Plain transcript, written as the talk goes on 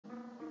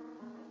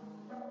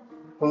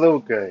Hello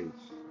guys.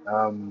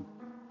 Um,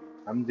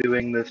 I'm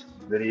doing this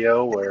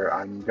video where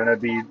I'm gonna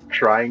be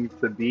trying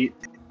to beat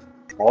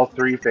all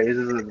three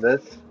phases of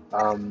this.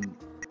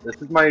 This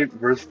is my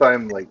first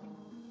time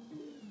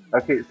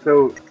okay,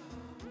 so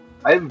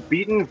I've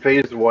beaten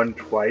phase one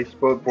twice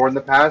before in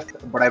the past,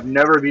 but I've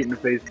never beaten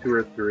phase two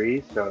or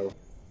three, so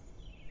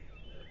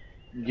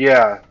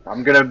yeah,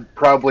 I'm gonna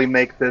probably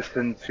make this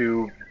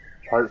into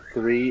part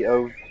three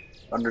of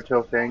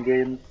Undertale fan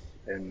games,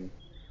 and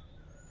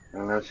I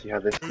don't know, see how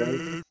this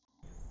goes.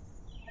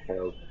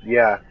 So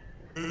yeah.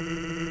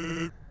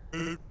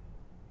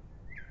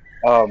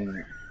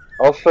 Um,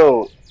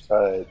 also,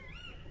 uh,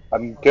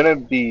 I'm gonna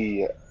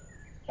be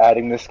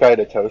adding this guy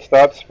to toe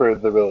stops for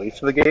the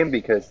release of the game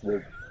because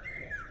the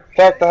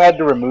fact I had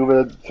to remove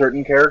a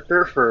certain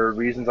character for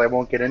reasons I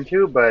won't get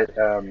into, but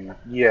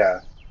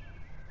yeah,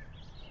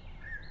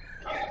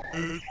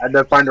 I had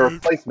to find a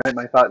replacement, and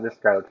I thought this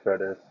guy would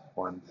fit as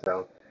one.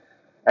 So,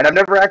 and I've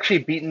never actually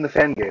beaten the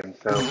fan game,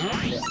 so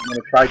yeah, I'm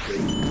gonna try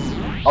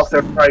to. Also,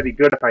 it'd probably be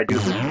good if I do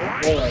this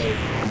before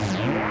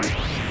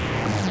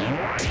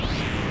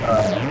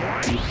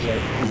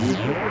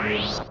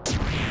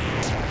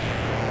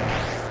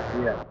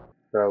yeah.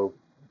 So,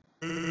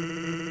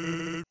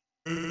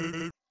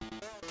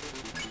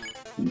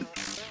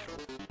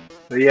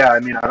 so yeah, I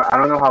mean, I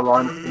don't know how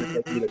long it's gonna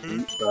take me to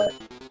beat, but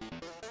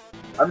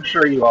I'm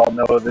sure you all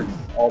know this,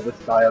 all this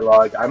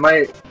dialogue. I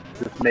might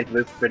just make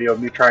this video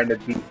of me trying to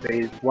beat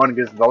phase one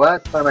because the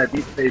last time I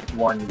beat phase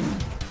one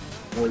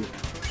was,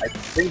 I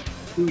think,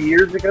 2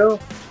 years ago.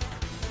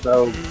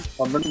 So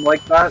something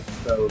like that.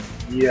 So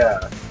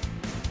yeah,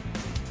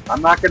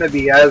 I'm not gonna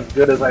be as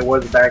good as I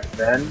was back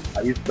then.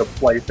 I used to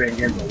play fan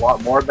games a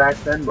lot more back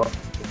then, but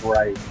before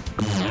I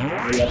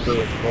really ever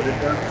recorded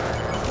them.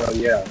 So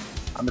yeah,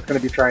 I'm just gonna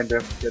be trying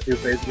to get through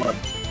phase one.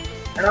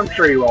 And I'm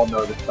sure you all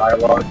know this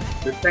dialogue.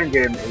 This fan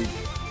game is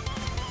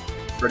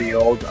pretty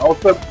old.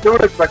 Also,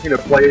 don't expect me to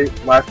play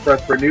Last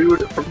Breath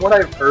Renewed. From what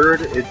I've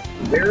heard, it's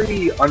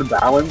very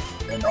unbalanced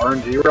and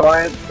RNG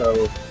reliant,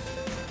 so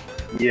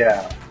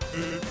yeah,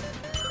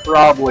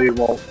 probably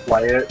won't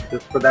play it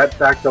just for that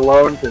fact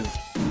alone, because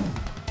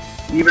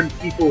even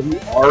people who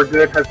are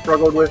good have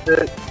struggled with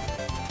it.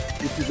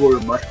 These people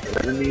are much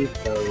better than me,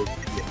 so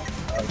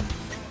yeah.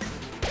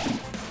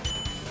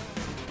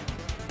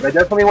 But I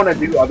definitely want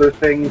to do other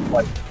things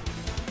like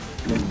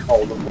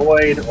Call the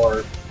Void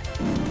or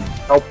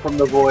Help from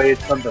the Void,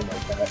 something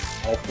like that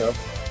also.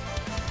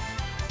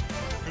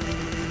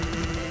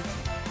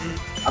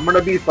 I'm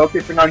gonna be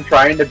focusing on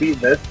trying to beat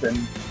this,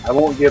 and I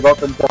won't give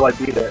up until I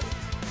beat it.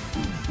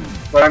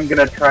 That's what I'm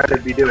gonna try to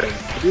be doing.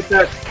 I beat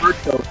that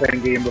Undertale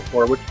fan game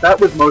before, which that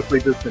was mostly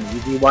just an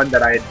easy one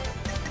that I had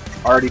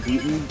already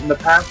beaten in the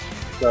past,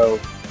 so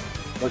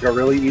like a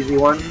really easy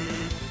one.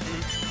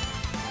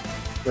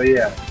 So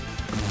yeah,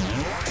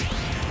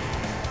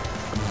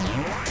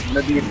 I'm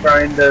gonna be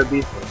trying to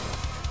beat this.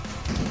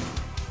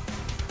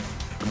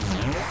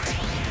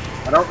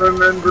 I don't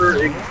remember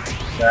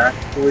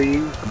exactly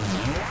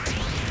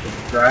the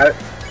strat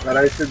that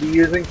I should be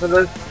using for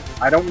this.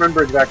 I don't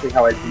remember exactly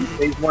how I beat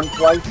phase one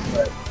twice,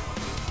 but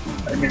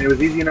I mean, it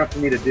was easy enough for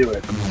me to do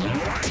it.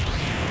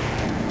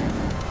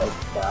 Oh,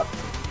 crap.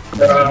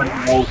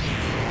 No.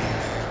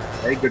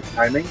 Okay, good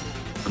timing.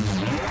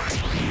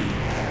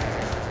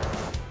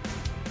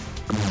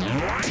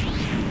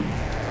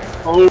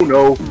 Oh,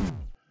 no.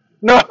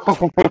 No!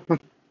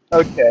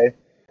 Okay.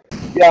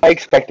 Yeah, I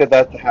expected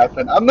that to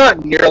happen. I'm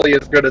not nearly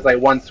as good as I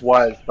once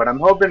was, but I'm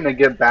hoping to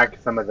get back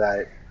some of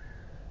that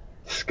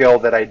skill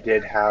that I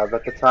did have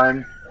at the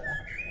time.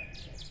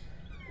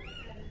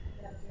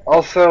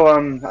 Also, I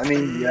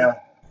mean, yeah,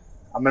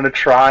 I'm gonna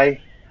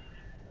try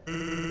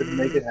to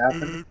make it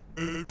happen.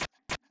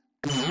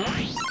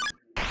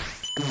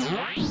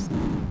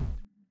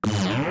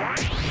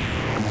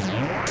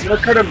 I'm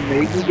gonna try to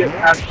maybe get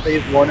past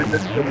phase one in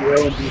this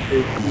video and do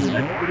phase two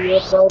next video,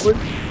 probably.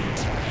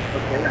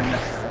 Okay, I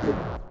messed up.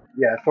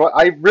 Yeah, so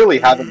I really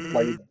haven't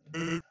played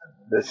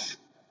this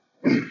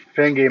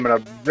fan game in a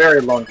very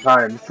long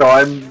time, so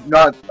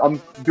I'm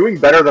doing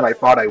better than I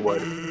thought I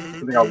would,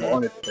 considering how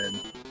long it's been.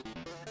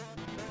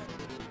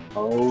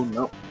 Oh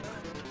no.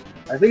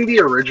 I think the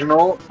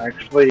original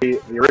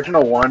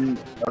one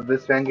of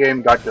this fan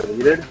game got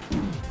deleted,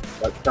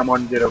 but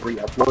someone did a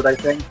re-upload, I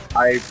think.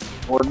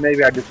 Or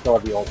maybe I just still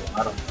have the old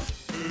one, I don't know.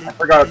 I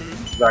forgot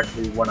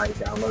exactly when I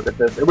downloaded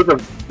this. It was a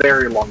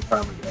very long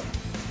time ago.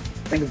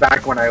 I think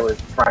back when I was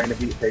trying to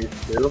beat Phase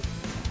 2.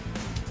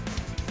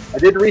 I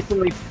did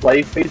recently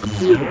play Phase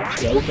 2 as a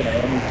joke, and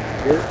I only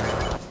beat it.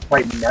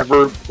 Like,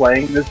 never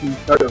playing this in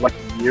such like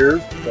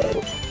years,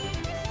 so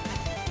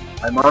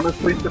I'm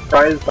honestly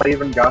surprised I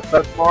even got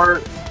that far.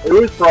 It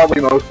was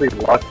probably mostly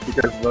luck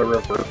because of the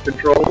reverse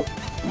controls,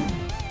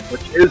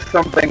 which is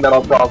something that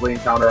I'll probably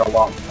encounter a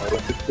lot more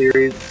with this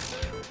series.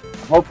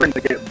 I'm hoping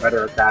to get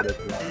better at that as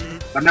well.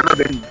 I've never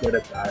been good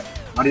at that,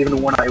 not even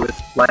when I was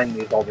playing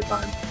these all the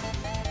time.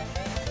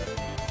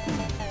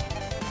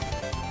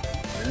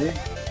 Okay.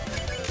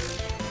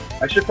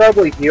 I should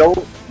probably heal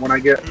when I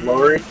get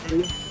lower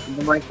HP,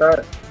 something like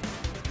that.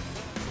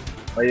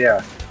 Oh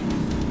yeah.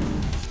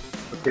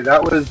 Okay,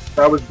 that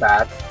was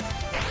bad.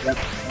 Yep.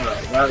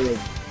 Alright, that was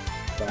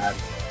bad.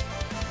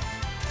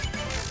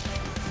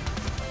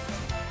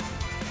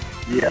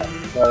 Yeah,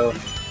 so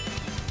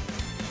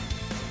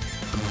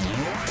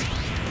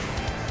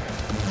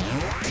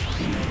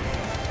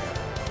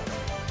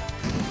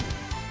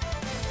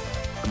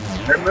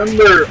I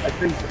remember I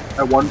think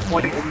at one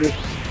point in this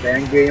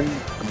fan game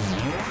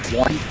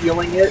one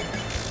feeling it.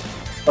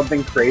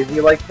 Something crazy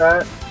like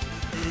that. I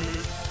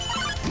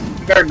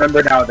think I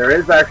remember now, there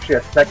is actually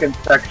a second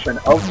section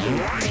of the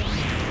game,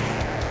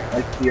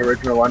 like the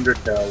original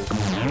Undertale.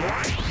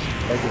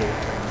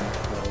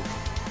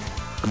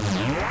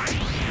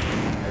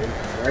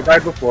 I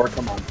died before,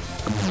 come on.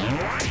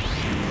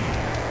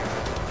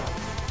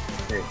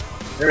 Okay,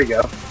 there we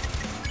go.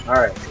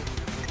 Alright.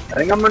 I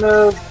think I'm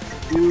gonna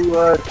do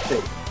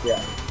state. Yeah.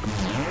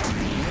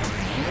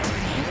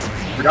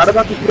 Forgot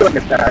about the healing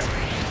attack.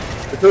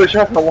 This really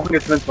shows how long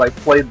it's since I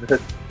played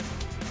this.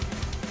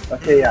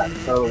 Okay, yeah,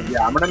 so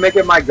yeah, I'm gonna make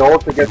it my goal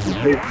to get through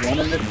phase 1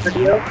 in this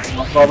video, and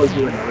I'll probably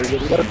do another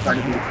video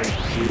trying to do phase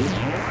 2,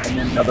 and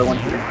then another one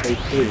doing phase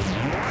 3.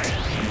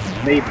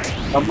 Maybe.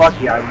 If I'm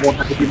lucky, I won't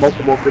have to do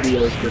multiple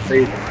videos for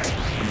phases.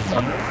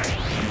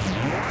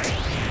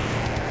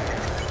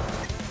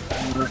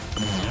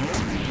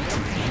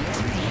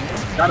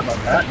 Forgot about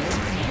that.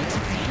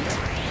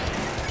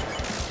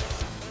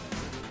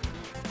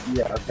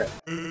 Yeah, okay.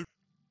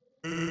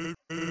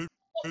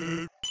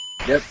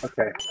 Yep,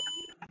 okay.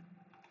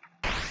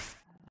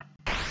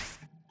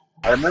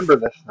 I remember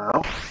this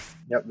now.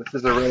 Yep, this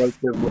is a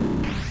relatively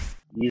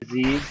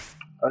easy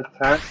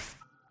attack.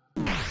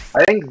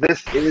 I think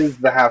this is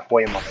the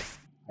halfway mark.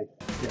 I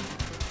think.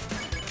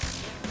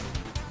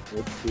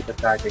 Let's keep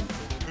attacking.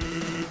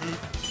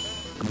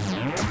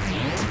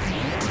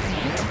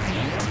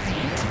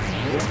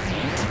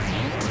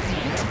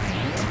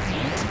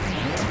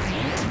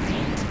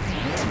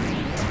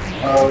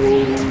 Oh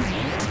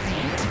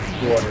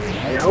boy.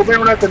 I hope I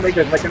don't have to make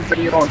a second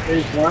video on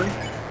phase 1.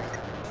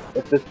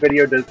 If this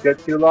video does get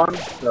too long,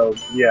 so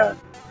yeah.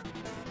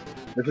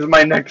 This is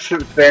my next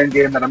fan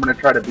game that I'm going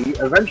to try to beat.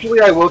 Eventually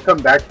I will come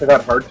back to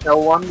that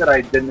Hardtail one that I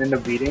didn't end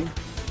up beating.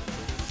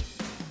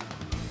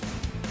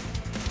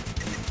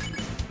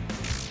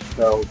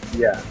 So,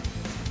 yeah.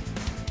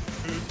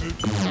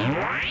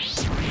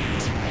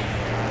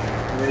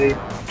 Okay.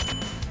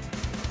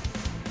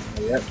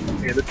 Yep,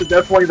 okay, this is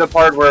definitely the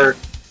part where...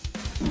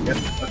 Yep,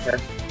 okay.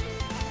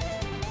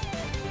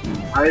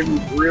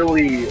 I'm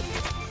really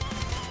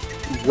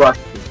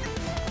rusty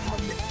on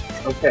this.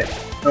 Okay,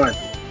 alright.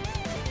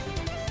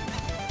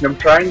 I'm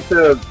trying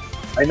to...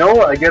 I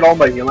know I get all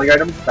my healing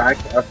items back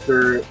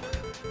after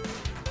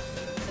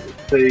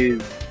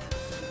phase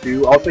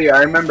 2. Also, yeah,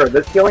 I remember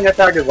this healing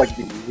attack is like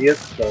the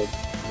easiest, so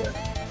yeah.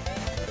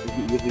 It's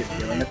the easiest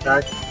healing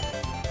attack.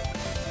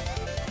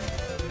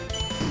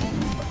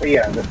 But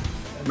yeah,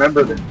 I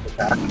remember this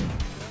attack.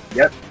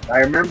 Yep, I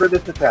remember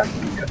this attack.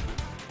 Yep.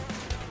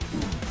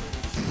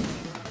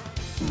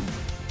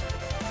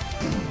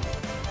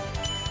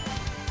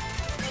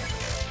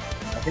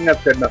 I think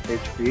that's good enough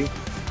HP.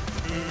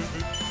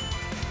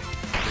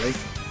 Okay.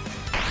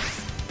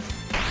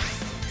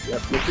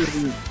 Yep, this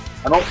isn't...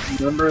 I don't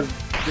remember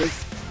this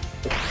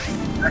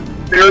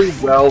very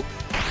well.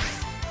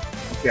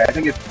 Okay, I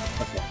think it's...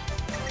 Okay.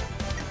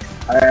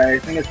 I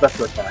think it's best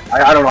to attack.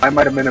 I don't know, I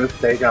might have made a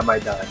mistake, I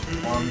might die.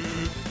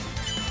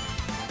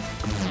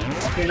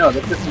 Okay, no,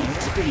 this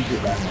isn't too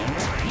bad.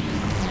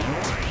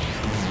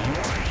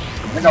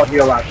 I think I'll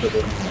heal after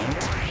this.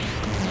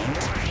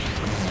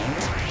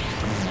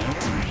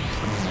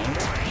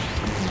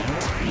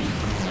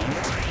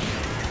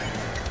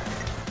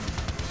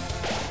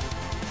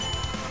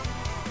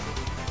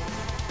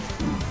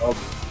 Oh.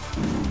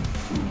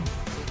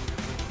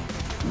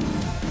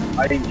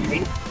 I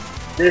hate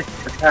this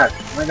attack.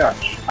 Oh my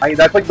gosh.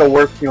 That's like the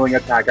worst healing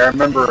attack. I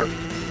remember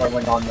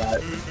struggling on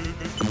that.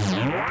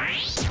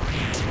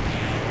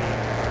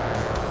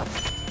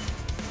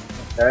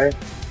 Okay.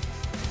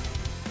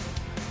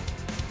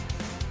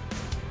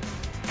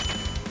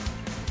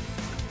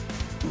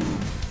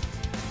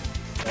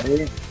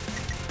 Okay.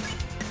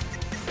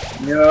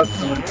 No,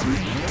 someone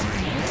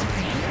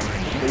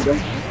they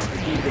don't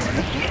take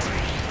damage.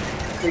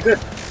 Okay, good.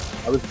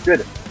 I was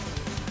good.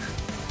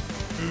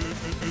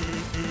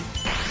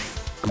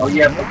 Oh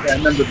yeah, okay, I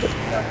remember this.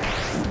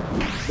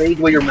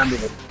 Vaguely remember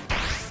this.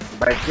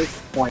 But at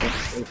this point,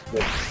 it's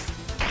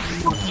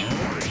just much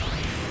better.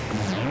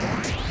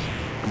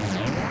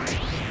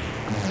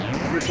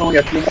 There's only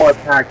a few more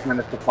attacks and then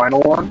it's the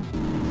final one.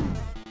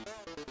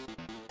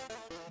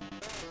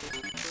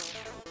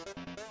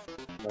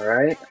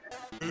 Alright.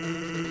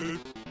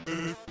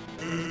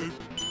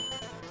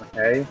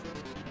 Okay.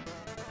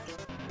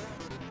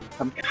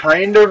 I'm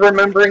kind of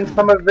remembering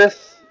some of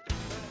this.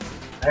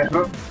 I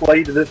haven't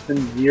played this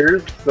in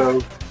years,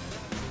 so...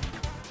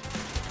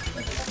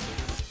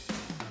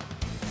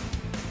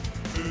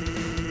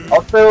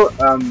 Also,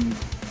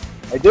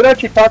 I did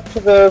actually talk to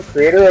the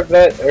creator of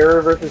that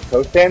Error vs.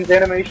 Costan's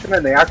animation,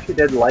 and they actually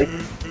did like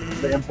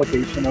the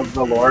implication of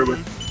the lore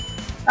with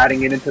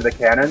adding it into the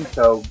canon.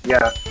 So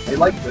yeah, they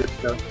like this,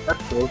 so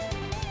that's cool.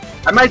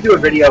 I might do a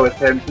video with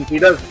him since he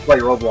does play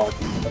Roblox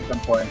at some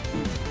point.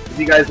 If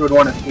you guys would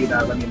want to see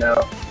that, let me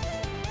know.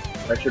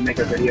 I should make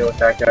a video with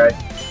that guy.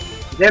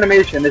 His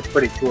animation is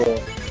pretty cool.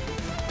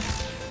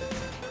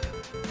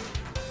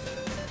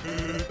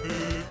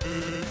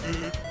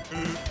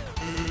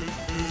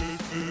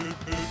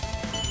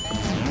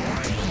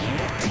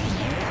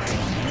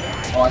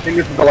 Oh, I think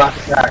this is the last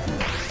attack.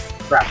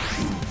 Crap.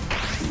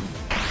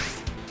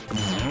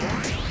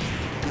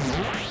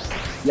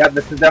 Yeah,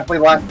 this is definitely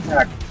the last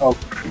attack. Oh,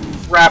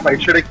 crap, I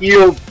should have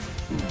healed.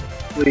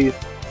 Please.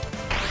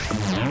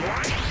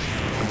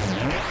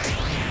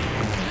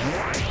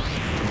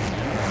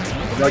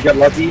 Did I get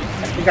lucky?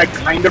 I think I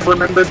kind of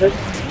remember this.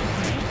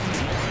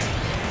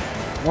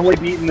 I've only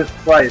beaten this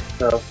twice,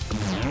 so...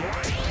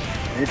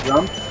 Okay,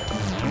 jump.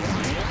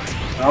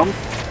 Jump.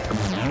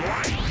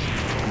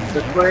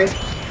 This way.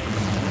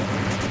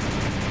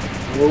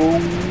 Oh!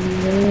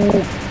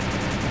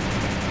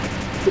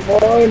 Come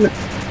on! I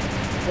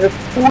have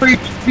 4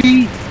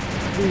 HP!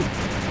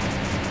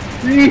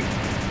 Please!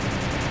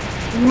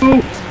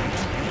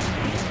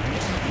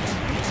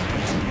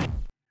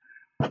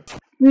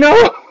 No!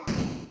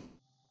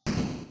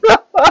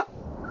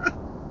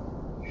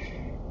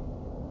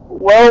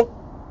 Well,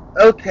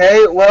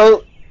 okay,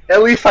 well,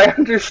 at least I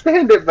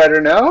understand it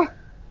better now.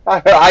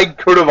 I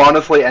could have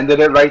honestly ended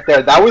it right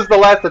there. That was the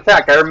last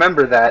attack, I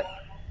remember that.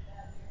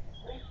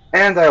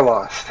 And I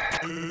lost.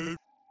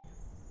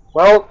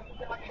 Well,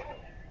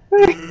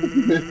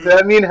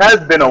 I mean, it has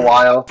been a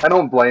while. I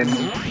don't blame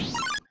you.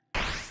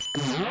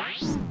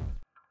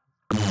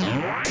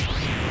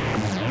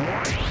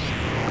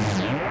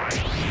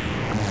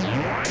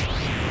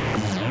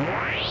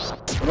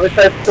 At least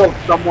I still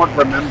somewhat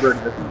remembered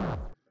this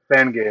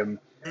fan game.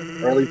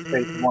 Or at least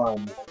phase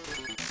 1.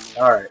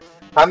 Alright.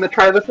 Time to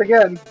try this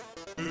again.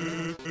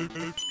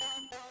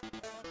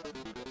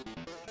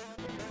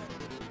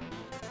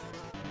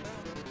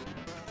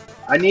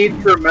 I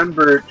need to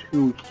remember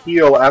to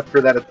heal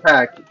after that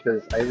attack,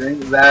 because I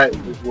think that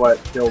is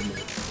what killed me.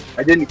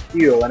 I didn't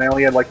heal, and I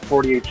only had like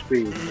 40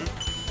 HP.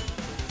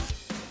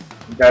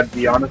 That'd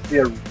be honestly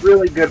a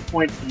really good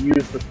point to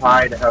use the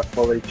pie to have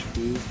full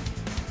HP.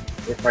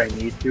 If I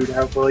need to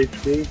have full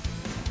HP.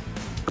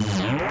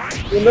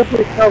 You can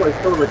definitely tell I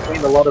still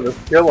retained a lot of the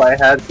skill I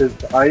had, because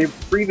I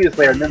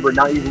remember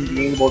not even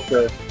being able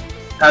to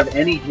have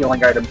any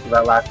healing items for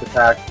that last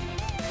attack.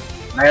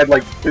 And I had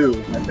like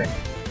 2, I think.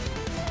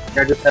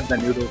 I just had the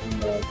noodles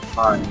and the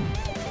pie.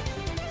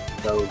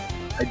 So,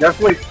 I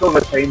definitely still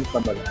retained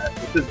some of that,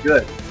 which is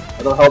good.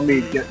 It'll help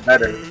me get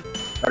better.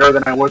 Better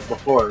than I was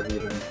before,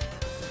 even.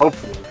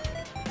 Hopefully.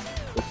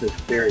 This is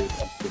serious.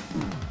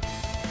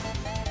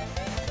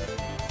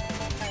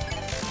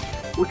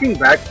 Looking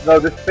back, though,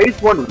 this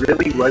phase 1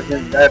 really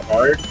wasn't that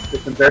hard to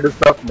compare to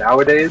stuff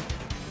nowadays.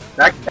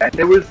 Back then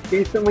it was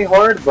decently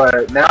hard,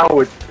 but now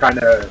it's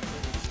kinda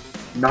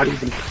not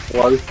even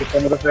close to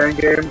some of the fan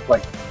games.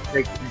 Like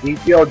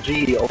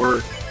DTLG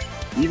or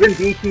even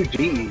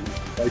D2G.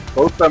 Like,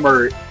 both of them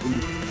are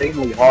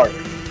insanely hard.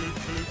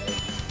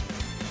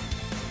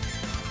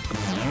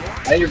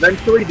 I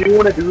eventually do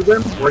want to do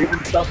them, or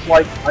even stuff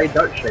like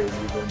iDutchShade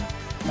even.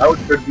 That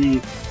could be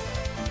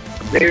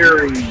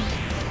very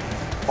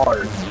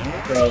hard.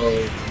 So,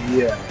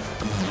 yeah.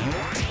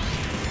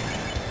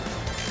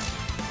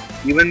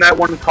 Even that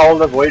one Call of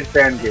the Void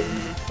fan game,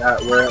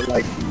 that where it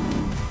like,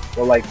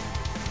 will like,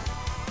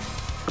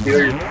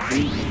 clear your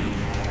feet,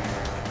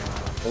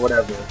 or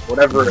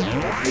whatever it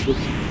just,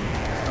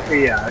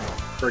 okay, yeah, I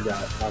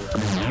forgot, alright.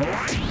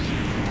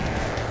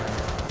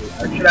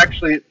 I should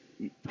actually,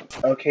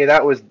 okay,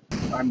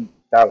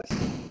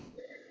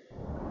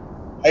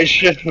 I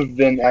should have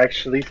been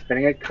actually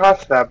spinning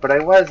across that, but I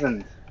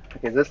wasn't.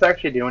 Okay, does this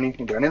actually do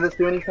anything? Do any of this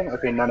do anything?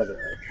 Okay, none of it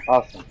does.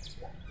 Awesome.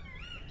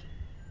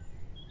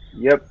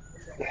 Yep.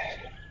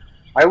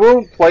 I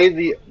will play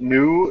the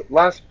new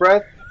Last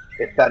Breath,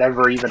 if that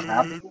ever even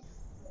happens.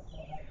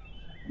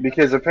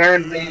 Because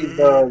apparently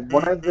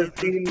one of the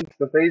scenes,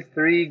 the phase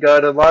 3,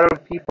 got a lot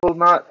of people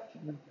not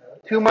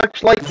too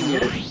much liking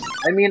it.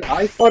 I mean,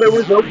 I thought it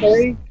was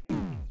okay.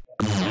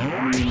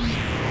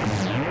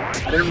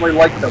 I didn't really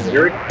like the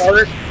lyric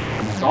part.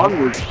 The song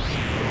was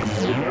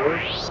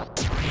okay.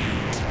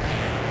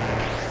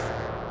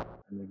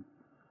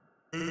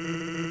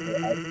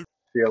 I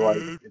feel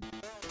like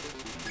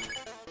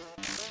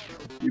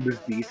it was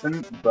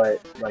decent, but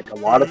like a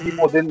lot of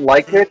people didn't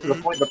like it to the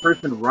point the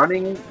person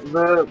running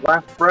the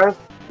Last Breath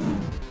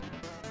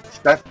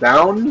stepped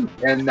down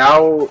and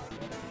now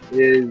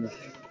is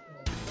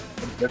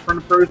a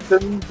different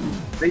person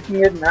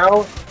making it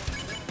now.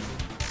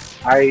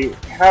 I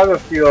have a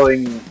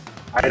feeling,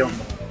 I don't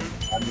know,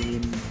 I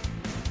mean,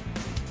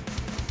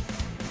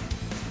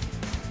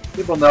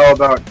 people know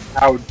about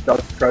how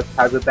Dust Crust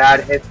has a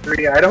bad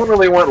history. I don't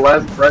really want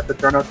Last Breath to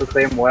turn out the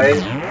same way.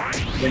 I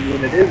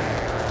mean, it is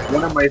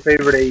one of my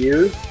favorite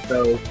AUs,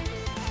 so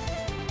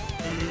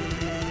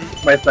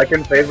it's my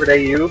second favorite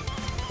AU,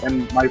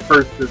 and my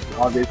first is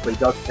obviously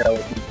Dovetail.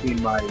 If you've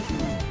seen my,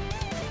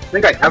 I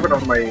think I have it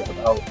on my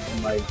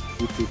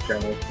YouTube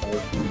channel, so,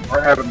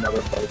 or I have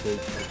another places.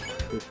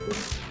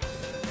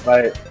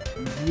 But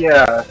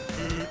yeah,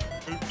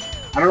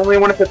 I don't really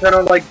want to pretend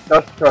I'm like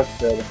Dust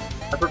Trusted.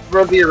 I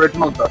prefer the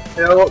original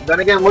Dovetail. Then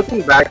again,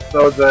 looking back,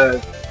 though, the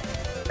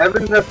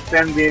Heaven of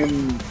fan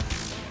game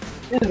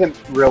isn't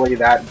really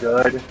that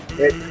good.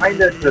 It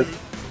kind of just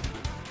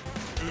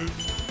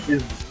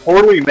is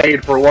poorly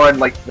made for one.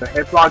 Like the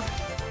hitbox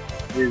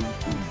is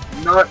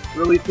not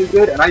really too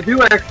good, and I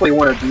do actually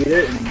want to beat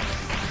it and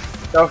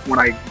stuff when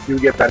I do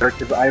get better,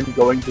 because I'm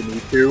going to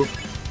need to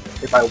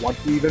if I want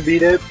to even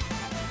beat it.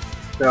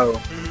 So,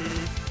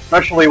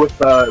 especially with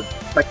the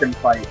second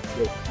fight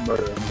with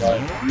Murder,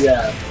 but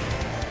yeah.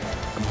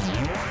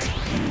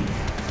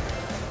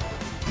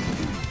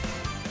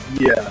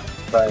 Yeah,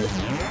 but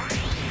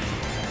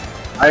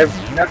I've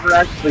never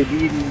actually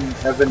beaten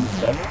Heaven's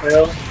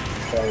Dovetail,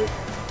 so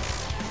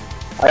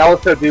I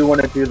also do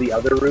want to do the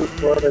other route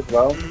for it as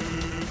well,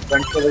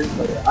 eventually.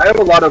 So yeah, I have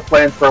a lot of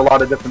plans for a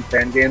lot of different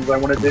fan games I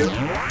want to do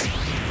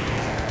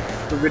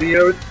for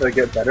videos to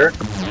get better.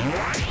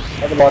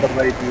 I have a lot of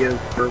ideas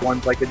for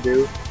ones I could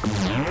do.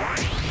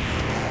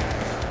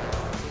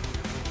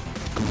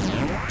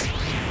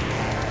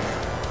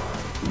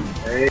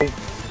 Okay.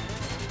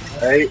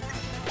 Right.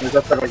 There's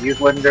also like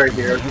use legendary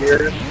heroes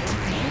here.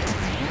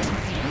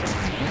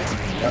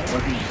 That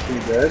wasn't too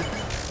good.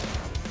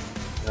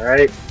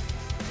 Alright.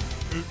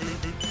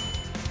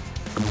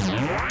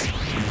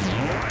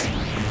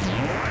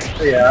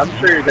 So yeah, I'm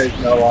sure you guys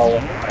know all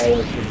of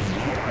the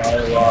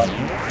dialogue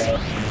and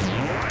stuff.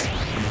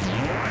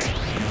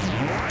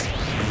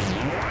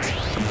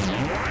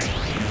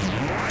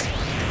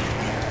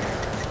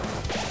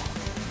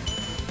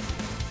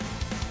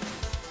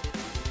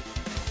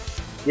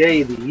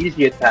 Yay, the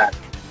easy attack.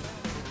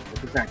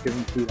 This attack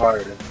isn't too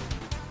hard.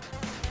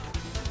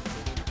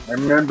 I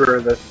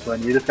remember this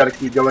one, you just gotta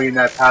keep going in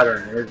that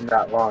pattern, it isn't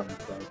that long,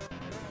 so.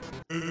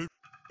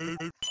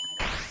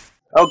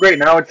 Oh great,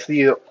 now it's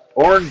the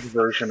orange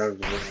version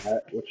of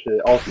that, which is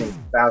also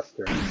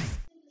faster.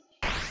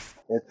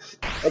 It's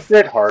a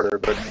bit harder,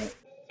 but not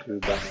too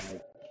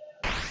bad.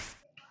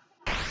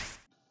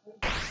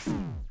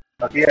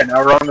 Okay, yeah,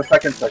 now we're on the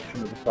second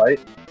section of the fight.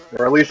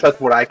 Or at least that's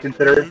what I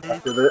consider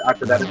after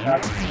that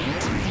attack.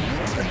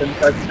 Second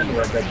section,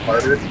 where it gets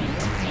harder.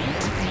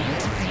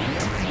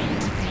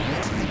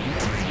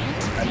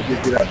 And it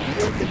gives you that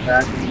first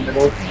attack in the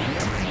middle.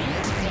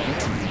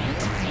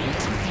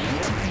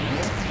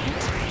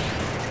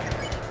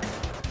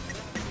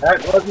 That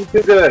wasn't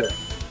too good.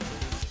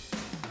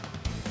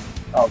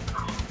 Oh,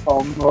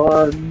 come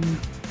on.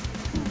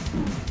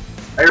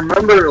 I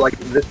remember, like,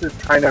 this is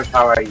kind of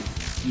how I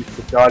used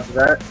to dodge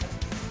that.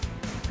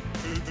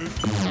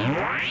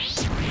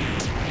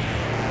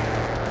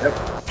 Yep.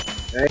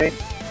 Okay.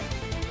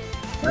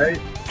 Right.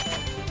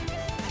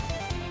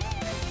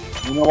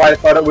 I don't know why I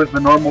thought it was the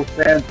normal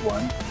stance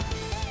one,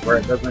 where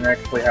it doesn't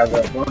actually have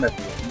that bonus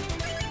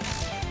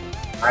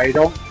one. I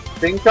don't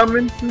think I'm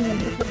in too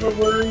much of a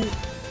worry.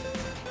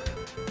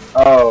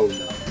 Oh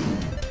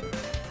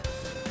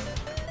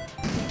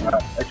no.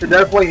 I should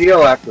definitely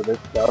heal after this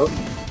though.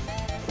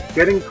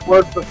 Getting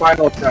close to the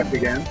final attack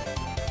again.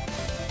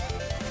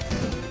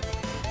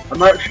 I'm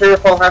not sure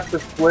if I'll have to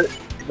split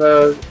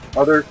the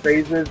other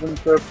phases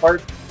into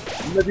parts.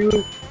 I'm gonna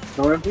do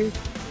Normandy.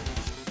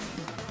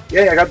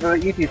 Yeah, I got the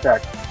EP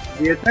attack.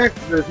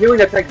 The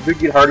healing attacks do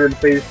get harder in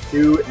phase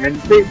 2,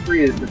 and phase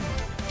 3 is just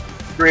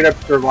straight up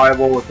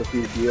survival with a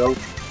few heals.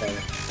 Okay,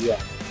 yeah.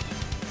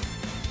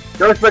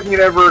 Don't expect me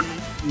to ever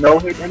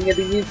no-hit any of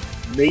these.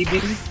 Maybe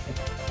a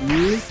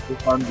few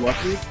if I'm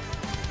lucky.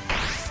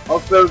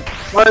 Also,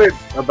 sorry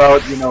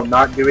about,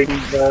 not doing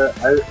the...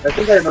 I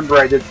think I remember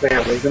I did say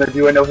I was going to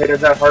do a no-hit of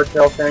that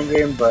Hardtail fan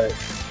game, but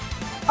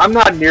I'm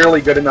not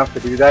nearly good enough to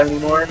do that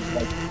anymore.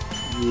 Like,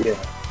 yeah.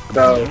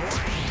 So...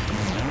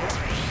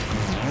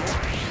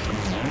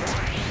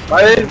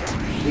 80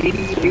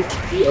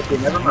 HP? Okay,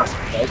 never mind.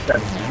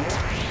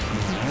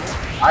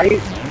 I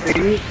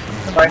think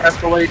if I have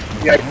to wait,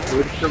 I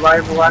could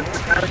survive the last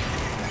attack.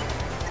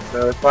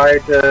 So if I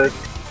just...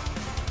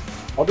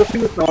 I'll just do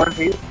the snow one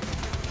piece.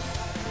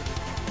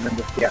 And then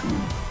just, yeah,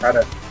 try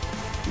to...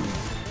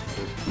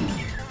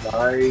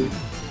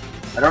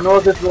 I don't know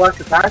if this is the last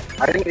attack.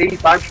 I think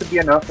 85 should be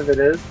enough if it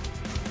is.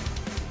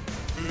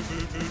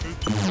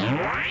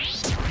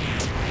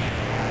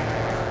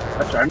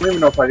 Actually, I don't even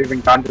know if I've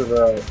even gone to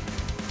the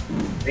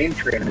main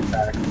train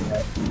attack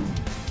yet.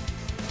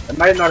 I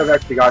might not have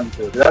actually gotten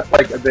to it. That's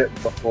like a bit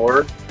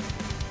before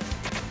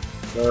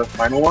the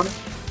final one.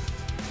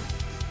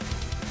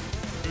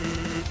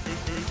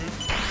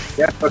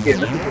 Yeah, okay,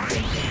 this is the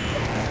same thing.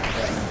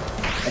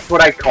 That's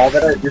what I call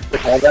that. I used to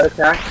call that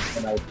attack,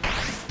 and I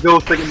still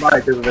sticking by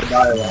because of the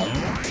dialogue.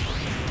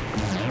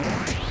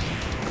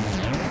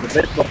 The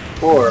bit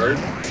before.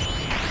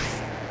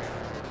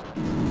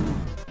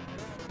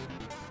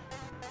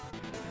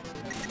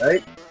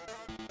 Right?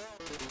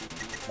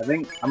 I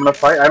think I'm gonna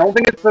fight. I don't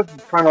think it's the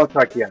final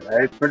attack yet.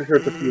 I'm pretty sure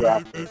it's a few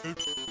after.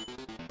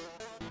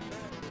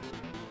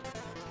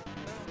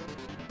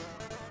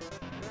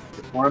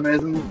 one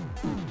isn't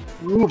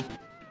too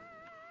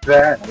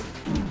bad.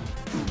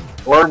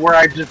 Or where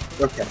I just,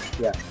 okay,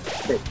 yeah,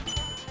 okay.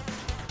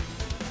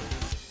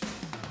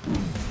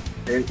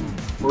 Okay,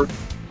 first,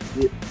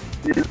 this,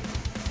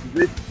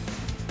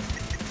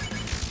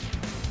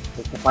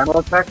 what's the final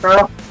attack,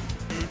 bro?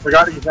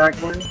 Forgot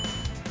exactly.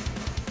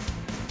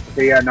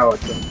 Okay, yeah, no,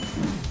 it's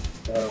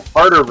a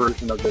harder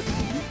version of this.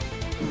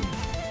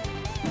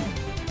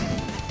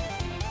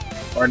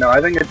 Or no,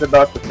 I think it's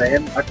about the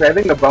same. Actually, I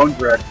think the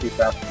bones are actually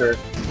faster.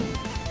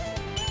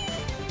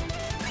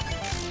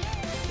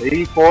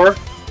 84?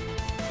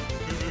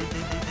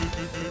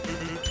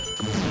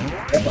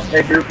 Yep,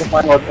 okay, here's the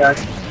final attack.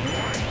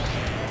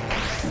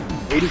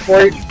 84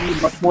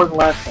 HP, much more than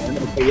last time.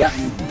 Okay, yeah,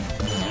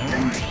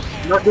 and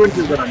I'm not doing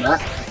too good on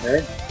that.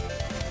 Okay.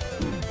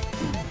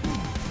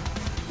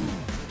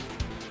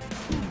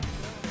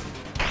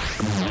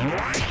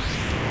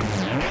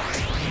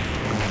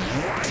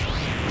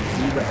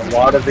 A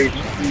lot of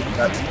HP for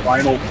that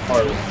final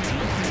part.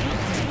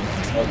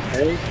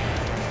 Okay.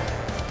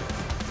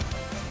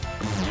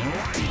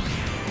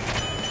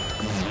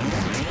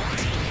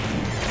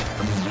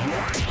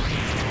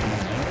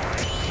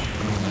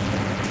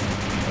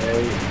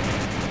 Okay.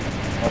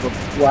 Another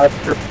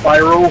blaster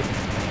spiral.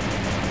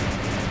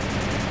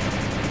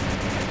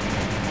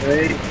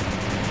 Okay.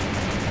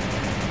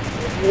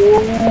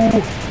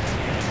 Ooh.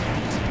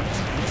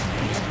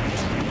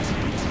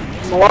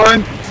 Come on.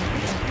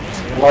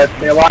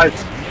 Stay alive.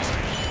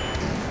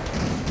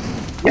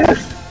 Yes!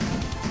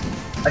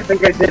 I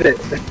think I did it.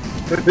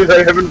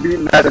 I haven't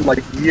beaten that in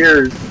like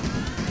years.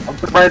 I'm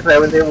surprised I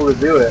was able to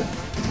do it.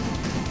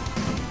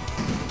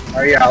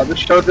 Alright, yeah, I'll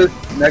just show this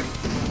next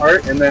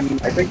part, and then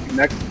I think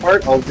next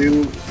part I'll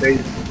do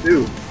phase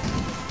 2.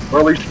 Or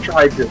at least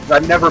try to, because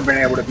I've never been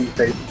able to beat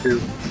phase 2.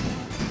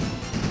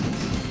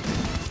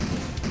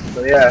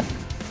 So yeah.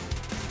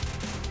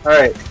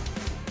 Alright.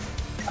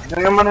 I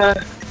think I'm gonna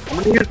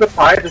use the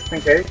pie just in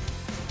case.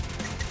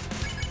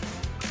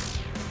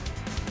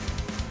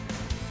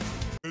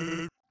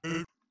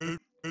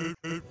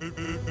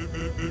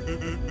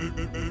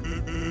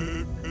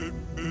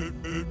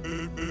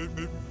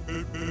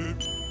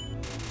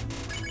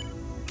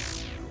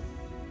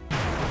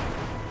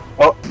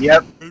 Oh,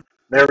 yep.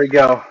 There we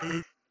go.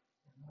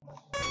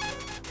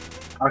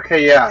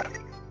 Okay, yeah.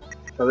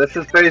 So this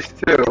is phase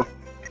 2.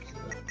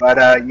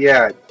 But,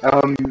 yeah.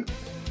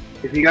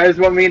 If you guys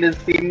want me to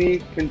see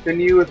me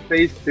continue with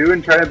phase 2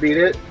 and try to beat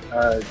it,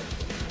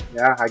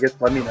 yeah, I guess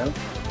let me know.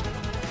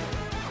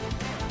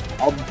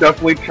 I'll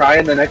definitely try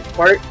in the next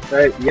part,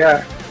 but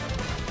yeah.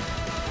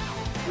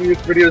 I think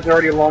this video is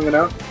already long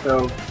enough,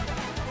 so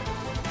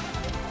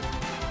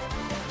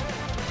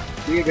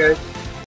see you guys.